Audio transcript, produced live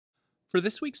For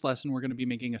this week's lesson, we're going to be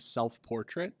making a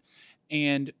self-portrait.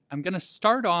 And I'm going to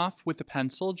start off with a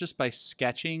pencil just by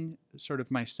sketching sort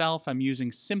of myself. I'm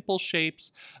using simple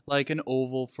shapes like an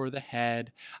oval for the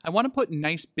head. I want to put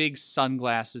nice big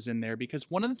sunglasses in there because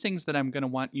one of the things that I'm going to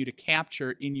want you to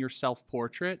capture in your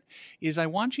self-portrait is I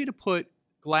want you to put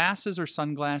glasses or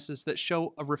sunglasses that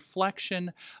show a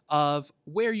reflection of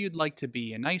where you'd like to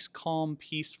be, a nice, calm,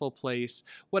 peaceful place,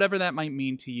 whatever that might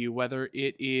mean to you, whether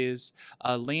it is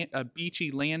a beachy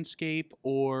landscape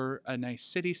or a nice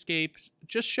cityscape.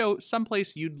 Just show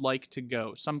someplace you'd like to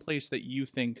go, someplace that you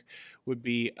think would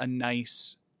be a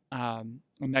nice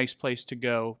place to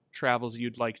go, travels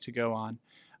you'd like to go on,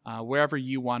 wherever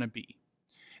you want to be.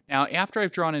 Now, after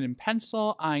I've drawn it in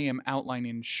pencil, I am outlining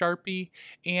in Sharpie.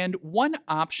 And one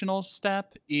optional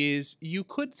step is you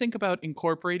could think about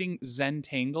incorporating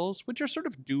Zentangles, which are sort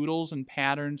of doodles and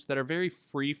patterns that are very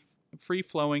free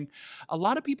flowing. A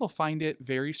lot of people find it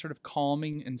very sort of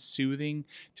calming and soothing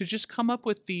to just come up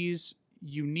with these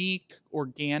unique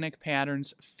organic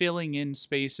patterns filling in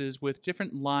spaces with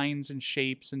different lines and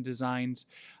shapes and designs.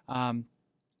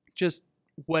 Just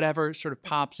whatever sort of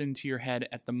pops into your head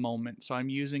at the moment. So I'm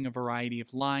using a variety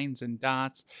of lines and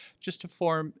dots just to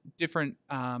form different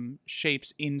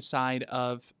shapes inside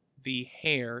of the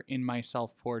hair in my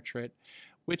self-portrait,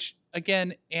 which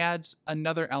again adds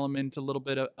another element, a little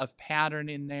bit of pattern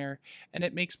in there, and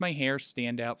it makes my hair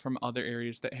stand out from other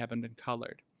areas that haven't been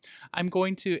colored. I'm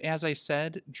going to, as I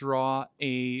said, draw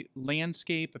a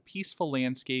landscape, a peaceful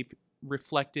landscape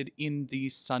reflected in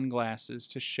these sunglasses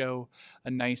to show a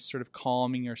nice sort of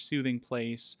calming or soothing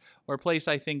place, or a place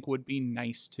I think would be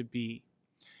nice to be.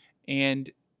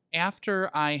 And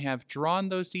after I have drawn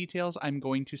those details, I'm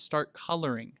going to start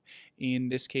coloring. In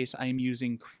this case, I'm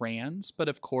using crayons, but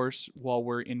of course, while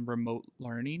we're in remote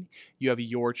learning, you have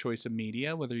your choice of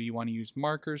media, whether you want to use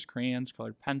markers, crayons,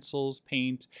 colored pencils,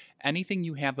 paint, anything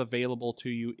you have available to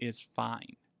you is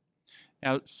fine.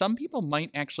 Now, some people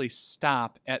might actually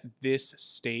stop at this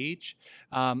stage,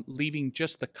 leaving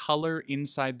just the color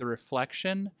inside the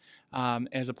reflection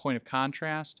as a point of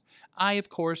contrast. I, of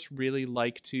course, really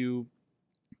like to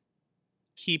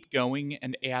keep going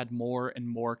and add more and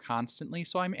more constantly.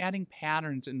 So I'm adding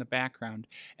patterns in the background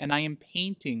and I am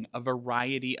painting a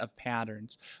variety of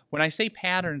patterns. When I say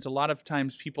patterns, a lot of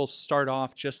times people start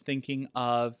off just thinking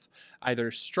of either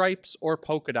stripes or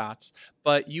polka dots,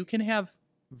 but you can have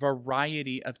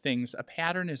variety of things. A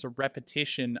pattern is a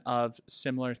repetition of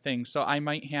similar things. So I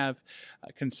might have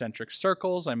concentric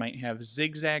circles, I might have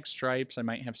zigzag stripes, I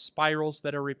might have spirals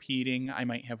that are repeating, I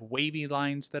might have wavy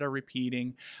lines that are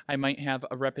repeating, I might have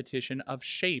a repetition of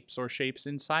shapes or shapes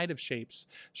inside of shapes,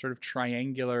 sort of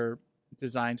triangular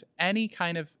designs. Any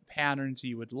kind of patterns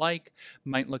you would like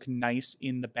might look nice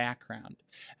in the background.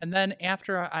 And then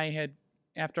after I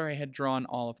had drawn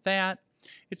all of that,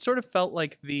 it sort of felt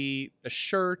like the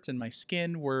shirt and my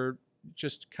skin were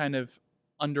just kind of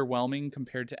underwhelming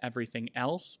compared to everything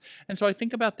else. And so I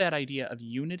think about that idea of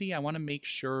unity. I want to make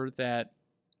sure that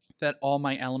all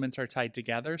my elements are tied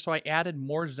together. So I added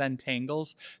more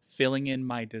Zentangles filling in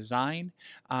my design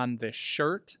on the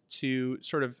shirt to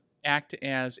sort of act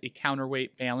as a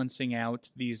counterweight, balancing out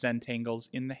the Zentangles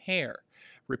in the hair,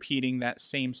 repeating that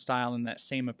same style and that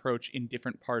same approach in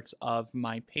different parts of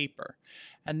my paper.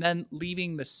 And then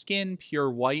leaving the skin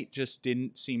pure white just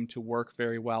didn't seem to work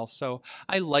very well. So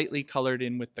I lightly colored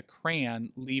in with the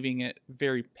crayon, leaving it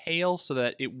very pale so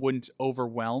that it wouldn't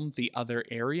overwhelm the other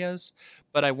areas.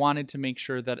 But I wanted to make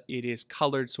sure that it is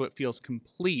colored so it feels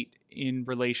complete in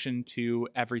relation to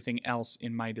everything else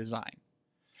in my design.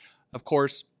 Of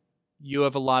course, you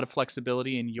have a lot of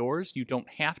flexibility in yours. You don't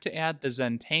have to add the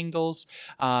Zentangles.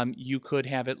 You could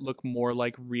have it look more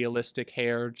like realistic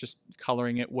hair, just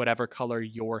coloring it whatever color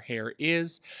your hair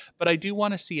is. But I do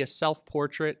want to see a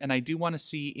self-portrait, and I do want to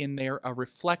see in there a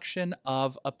reflection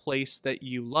of a place that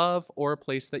you love or a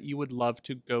place that you would love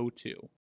to go to.